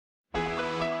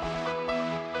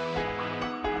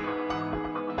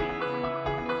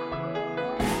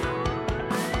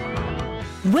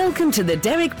Welcome to the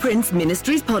Derek Prince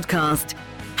Ministries podcast,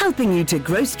 helping you to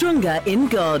grow stronger in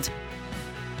God.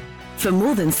 For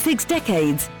more than 6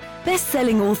 decades,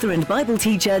 best-selling author and Bible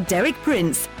teacher Derek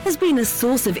Prince has been a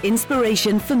source of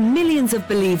inspiration for millions of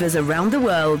believers around the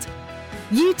world.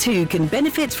 You too can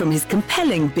benefit from his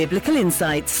compelling biblical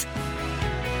insights.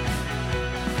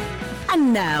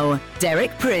 And now,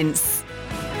 Derek Prince.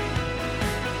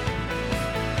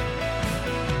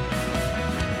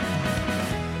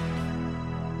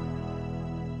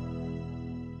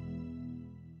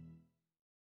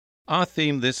 Our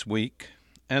theme this week,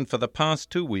 and for the past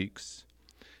 2 weeks,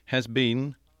 has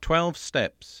been 12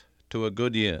 steps to a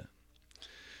good year.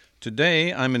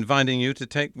 Today, I'm inviting you to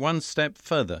take one step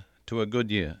further to a good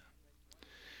year.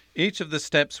 Each of the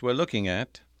steps we're looking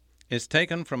at is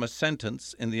taken from a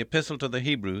sentence in the Epistle to the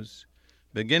Hebrews,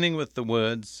 beginning with the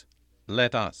words,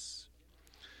 "Let us."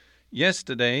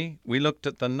 Yesterday, we looked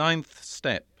at the 9th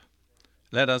step,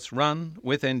 "Let us run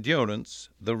with endurance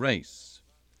the race."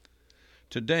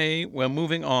 Today, we're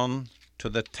moving on to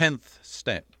the 10th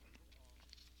step.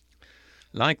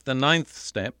 Like the 9th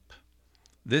step,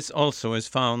 this also is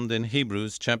found in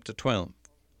Hebrews chapter 12.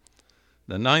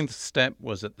 The 9th step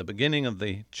was at the beginning of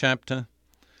the chapter.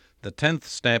 The 10th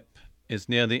step is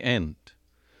near the end.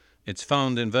 It's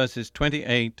found in verses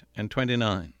 28 and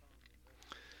 29.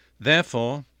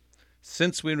 Therefore,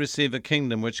 since we receive a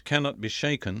kingdom which cannot be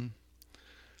shaken,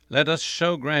 let us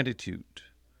show gratitude,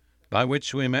 by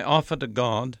which we may offer to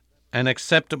God an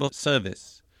acceptable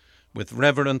service with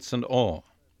reverence and awe.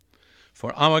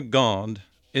 For our God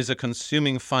is a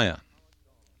consuming fire.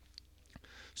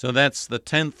 So that's the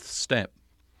 10th step.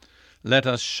 Let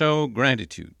us show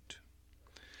gratitude.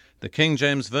 The King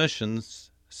James Version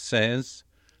says,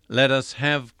 let us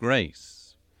have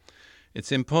grace.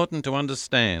 It's important to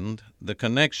understand the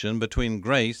connection between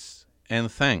grace and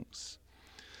thanks.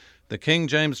 The King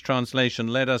James translation,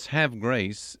 let us have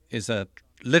grace, is a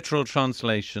literal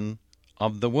translation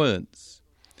of the words.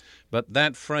 But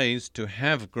that phrase, to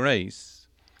have grace,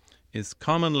 is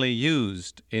commonly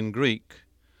used in Greek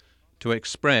to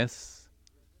express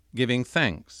giving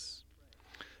thanks.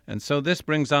 And so this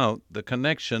brings out the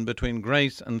connection between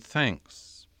grace and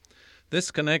thanks.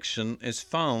 This connection is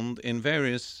found in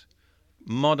various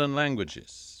modern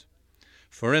languages.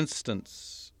 For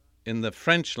instance, in the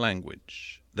French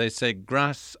language, they say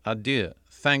grâce à Dieu,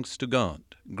 thanks to God.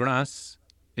 Grâce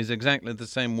is exactly the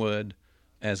same word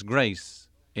as grace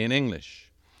in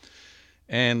English.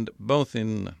 And both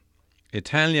in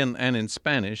Italian and in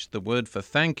Spanish, the word for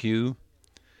thank you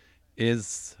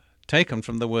is taken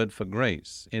from the word for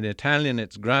grace. In Italian,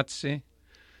 it's grazie,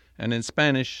 and in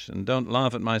Spanish, and don't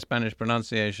laugh at my Spanish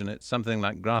pronunciation, it's something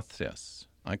like gracias.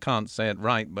 I can't say it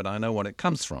right, but I know what it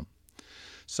comes from.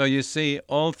 So you see,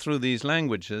 all through these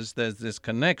languages, there's this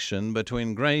connection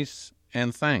between grace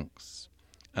and thanks.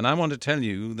 And I want to tell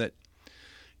you that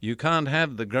you can't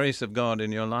have the grace of God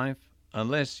in your life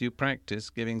unless you practice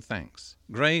giving thanks.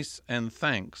 Grace and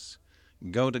thanks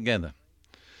go together.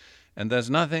 And there's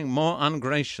nothing more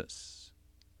ungracious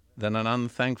than an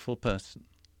unthankful person,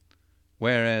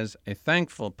 whereas a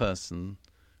thankful person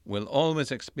will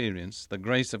always experience the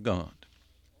grace of God.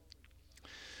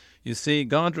 You see,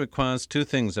 God requires 2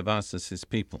 things of us as His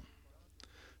people.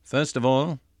 First of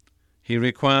all, He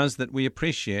requires that we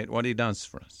appreciate what He does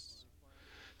for us.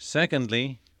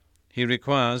 Secondly, He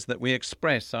requires that we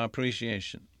express our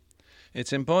appreciation.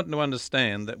 It's important to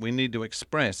understand that we need to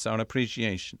express our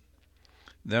appreciation.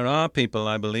 There are people,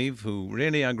 I believe, who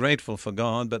really are grateful for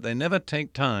God, but they never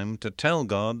take time to tell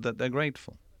God that they're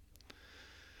grateful.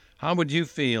 How would you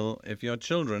feel if your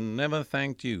children never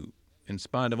thanked you? In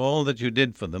spite of all that you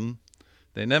did for them,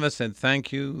 they never said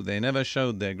thank you, they never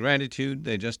showed their gratitude,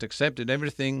 they just accepted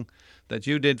everything that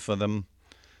you did for them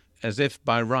as if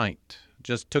by right,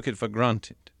 just took it for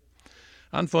granted.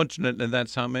 Unfortunately,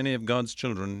 that's how many of God's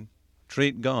children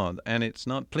treat God, and it's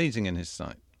not pleasing in His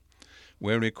sight.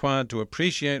 We're required to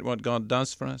appreciate what God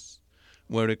does for us.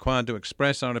 We're required to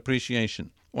express our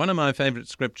appreciation. One of my favorite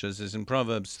scriptures is in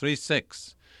Proverbs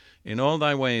 3:6. In all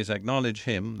thy ways acknowledge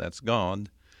Him, that's God,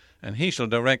 and He shall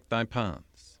direct thy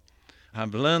paths.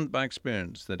 I've learned by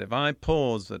experience that if I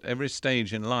pause at every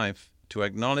stage in life to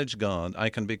acknowledge God,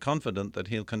 I can be confident that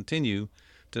He'll continue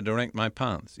to direct my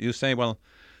paths. You say, well,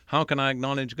 how can I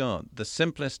acknowledge God? The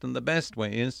simplest and the best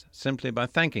way is simply by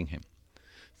thanking Him.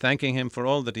 Thanking Him for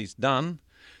all that He's done,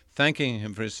 thanking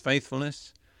Him for His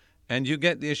faithfulness, and you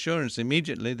get the assurance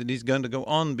immediately that He's going to go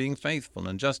on being faithful.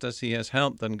 And just as He has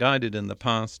helped and guided in the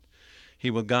past,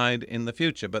 He will guide in the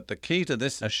future. But the key to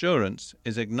this assurance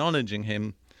is acknowledging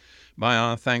Him by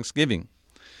our thanksgiving.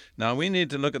 Now, we need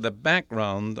to look at the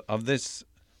background of this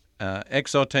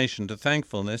exhortation to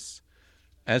thankfulness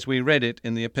as we read it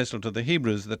in the Epistle to the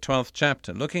Hebrews, the 12th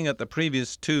chapter. Looking at the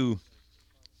previous two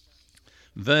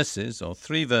verses, or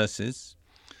three verses,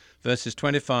 verses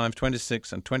 25,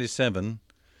 26, and 27,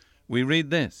 we read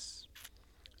this,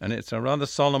 and it's a rather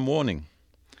solemn warning.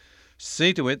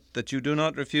 See to it that you do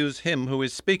not refuse him who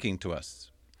is speaking to us.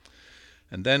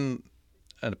 And then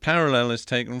a parallel is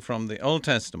taken from the Old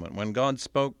Testament, when God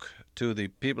spoke to the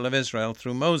people of Israel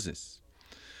through Moses.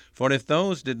 For if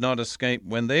those did not escape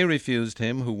when they refused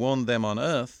him who warned them on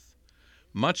earth,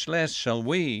 much less shall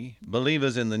we,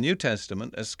 believers in the New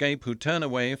Testament, escape who turn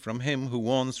away from him who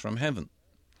warns from heaven.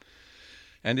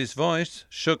 And his voice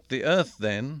shook the earth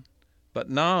then, but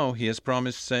now he has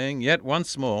promised, saying, Yet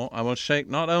once more I will shake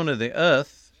not only the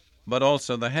earth, but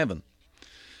also the heaven.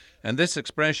 And this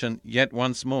expression, yet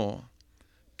once more,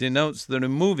 denotes the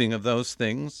removing of those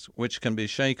things which can be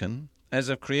shaken, as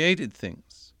of created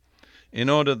things, in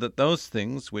order that those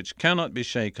things which cannot be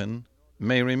shaken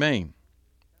may remain.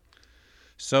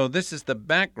 So this is the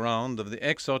background of the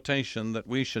exhortation that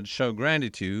we should show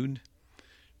gratitude.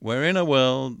 We're in a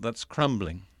world that's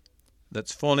crumbling,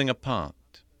 that's falling apart.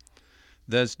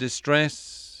 There's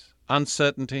distress,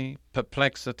 uncertainty,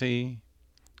 perplexity,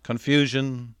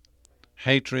 confusion,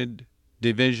 hatred,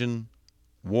 division,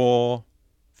 war,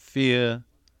 fear,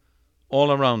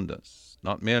 all around us,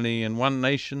 not merely in one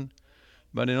nation,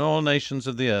 but in all nations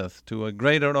of the earth. To a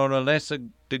greater or a lesser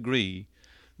degree,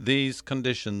 these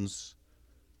conditions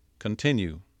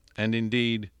continue and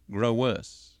indeed grow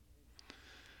worse.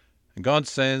 God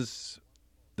says,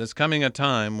 there's coming a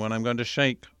time when I'm going to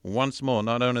shake once more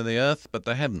not only the earth but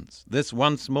the heavens. This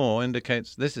once more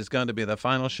indicates this is going to be the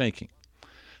final shaking.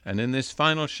 And in this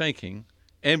final shaking,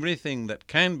 everything that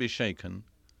can be shaken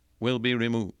will be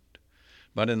removed.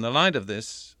 But in the light of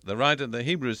this, the writer of the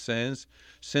Hebrews says,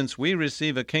 since we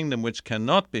receive a kingdom which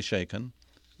cannot be shaken,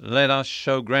 let us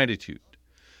show gratitude.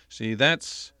 See,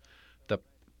 that's the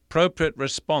appropriate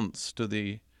response to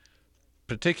the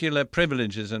particular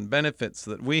privileges and benefits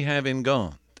that we have in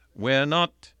God. We're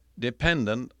not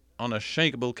dependent on a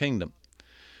shakeable kingdom.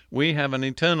 We have an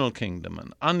eternal kingdom,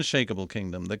 an unshakable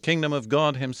kingdom, the kingdom of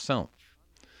God himself,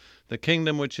 the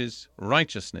kingdom which is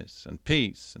righteousness and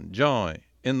peace and joy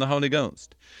in the Holy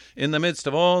Ghost. In the midst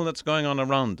of all that's going on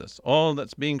around us, all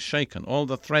that's being shaken, all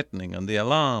the threatening and the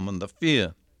alarm and the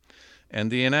fear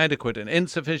and the inadequate and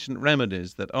insufficient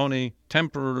remedies that only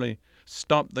temporarily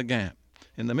stop the gap,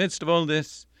 in the midst of all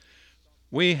this,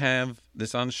 we have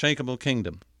this unshakable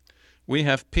kingdom. We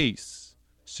have peace,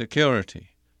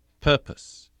 security,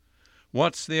 purpose.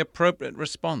 What's the appropriate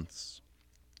response?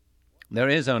 There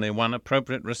is only one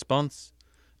appropriate response.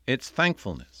 It's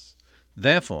thankfulness.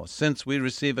 Therefore, since we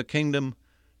receive a kingdom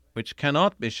which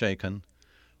cannot be shaken,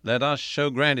 let us show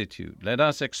gratitude. Let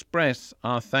us express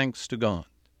our thanks to God.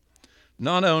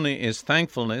 Not only is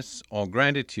thankfulness or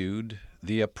gratitude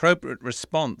the appropriate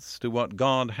response to what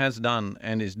God has done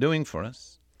and is doing for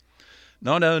us,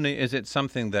 not only is it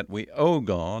something that we owe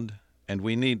God and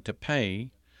we need to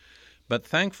pay, but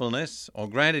thankfulness or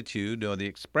gratitude or the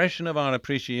expression of our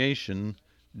appreciation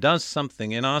does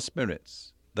something in our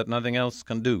spirits that nothing else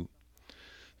can do.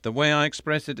 The way I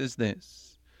express it is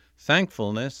this: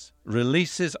 thankfulness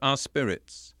releases our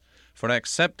spirits for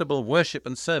acceptable worship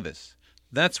and service.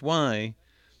 That's why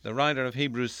the writer of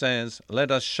Hebrews says, let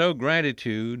us show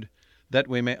gratitude that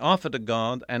we may offer to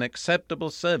God an acceptable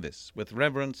service with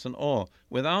reverence and awe.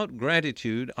 Without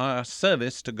gratitude, our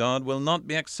service to God will not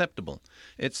be acceptable.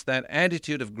 It's that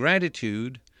attitude of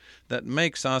gratitude that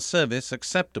makes our service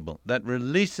acceptable, that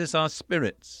releases our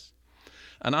spirits.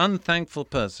 An unthankful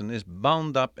person is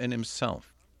bound up in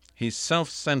himself. He's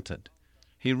self-centered.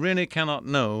 He really cannot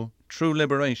know true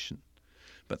liberation.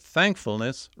 But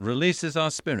thankfulness releases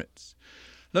our spirits.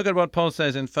 Look at what Paul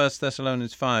says in 1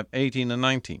 Thessalonians 5:18 and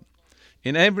 19.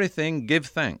 In everything give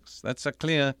thanks. That's a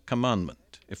clear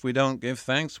commandment. If we don't give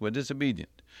thanks, we're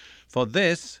disobedient. For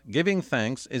this, giving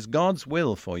thanks, is God's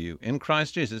will for you in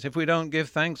Christ Jesus. If we don't give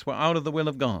thanks, we're out of the will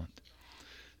of God.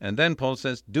 And then Paul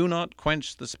says, do not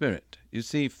quench the Spirit. You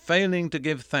see, failing to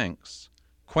give thanks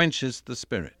quenches the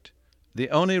Spirit. The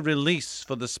only release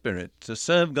for the Spirit to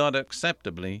serve God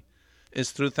acceptably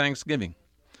is through thanksgiving.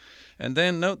 And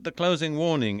then note the closing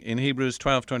warning in Hebrews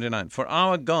 12:29. For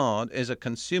our God is a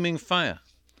consuming fire.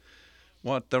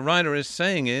 What the writer is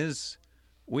saying is,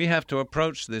 we have to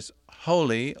approach this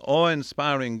holy,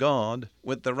 awe-inspiring God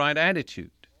with the right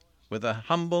attitude, with a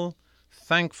humble,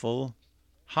 thankful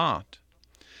heart.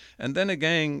 And then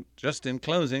again, just in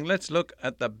closing, let's look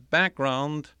at the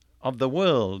background of the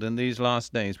world in these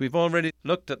last days. We've already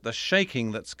looked at the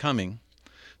shaking that's coming.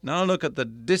 Now look at the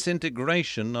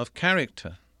disintegration of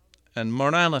character and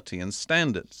morality and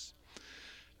standards.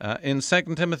 In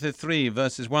 2 Timothy 3,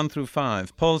 verses 1 through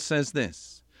 5, Paul says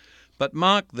this, "But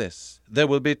mark this, there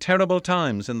will be terrible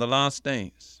times in the last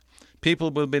days.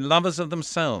 People will be lovers of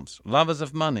themselves, lovers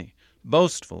of money,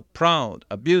 boastful, proud,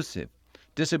 abusive,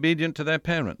 disobedient to their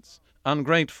parents,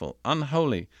 ungrateful,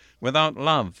 unholy, without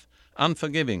love,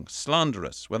 unforgiving,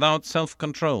 slanderous, without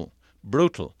self-control,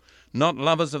 brutal, not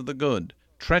lovers of the good,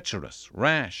 treacherous,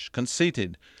 rash,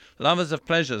 conceited, lovers of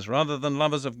pleasures rather than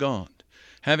lovers of God,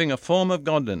 having a form of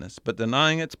godliness but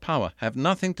denying its power, have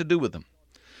nothing to do with them."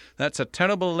 That's a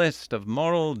terrible list of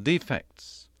moral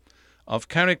defects, of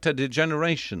character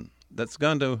degeneration that's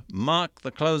going to mark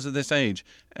the close of this age.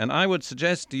 And I would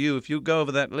suggest to you, if you go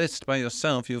over that list by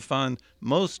yourself, you'll find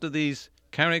most of these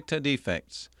character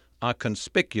defects are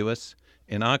conspicuous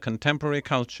in our contemporary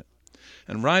culture.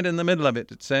 And right in the middle of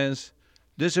it, it says,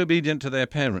 disobedient to their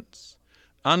parents,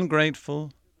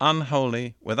 ungrateful,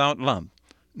 unholy, without love.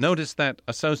 Notice that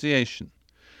association.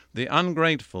 The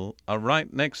ungrateful are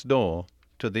right next door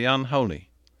to the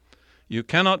unholy. You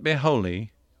cannot be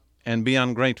holy and be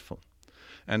ungrateful.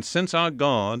 And since our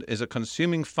God is a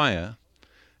consuming fire,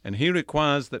 and He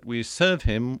requires that we serve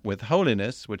Him with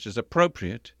holiness, which is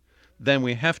appropriate, then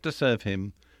we have to serve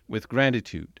Him with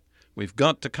gratitude. We've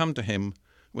got to come to Him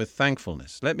with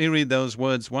thankfulness. Let me read those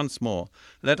words once more.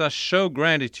 Let us show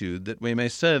gratitude that we may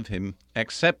serve Him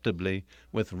acceptably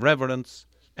with reverence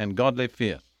and godly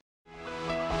fear.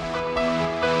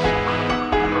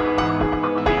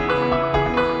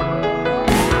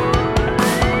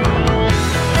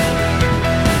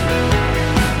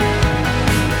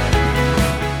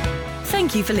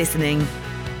 Thank you for listening.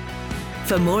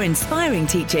 For more inspiring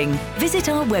teaching, visit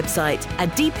our website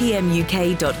at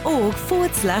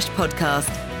dpmuk.org/podcast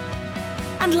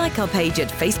and like our page at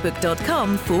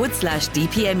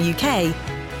facebook.com/dpmuk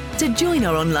to join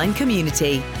our online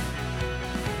community.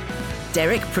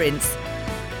 Derek Prince,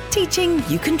 teaching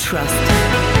you can trust.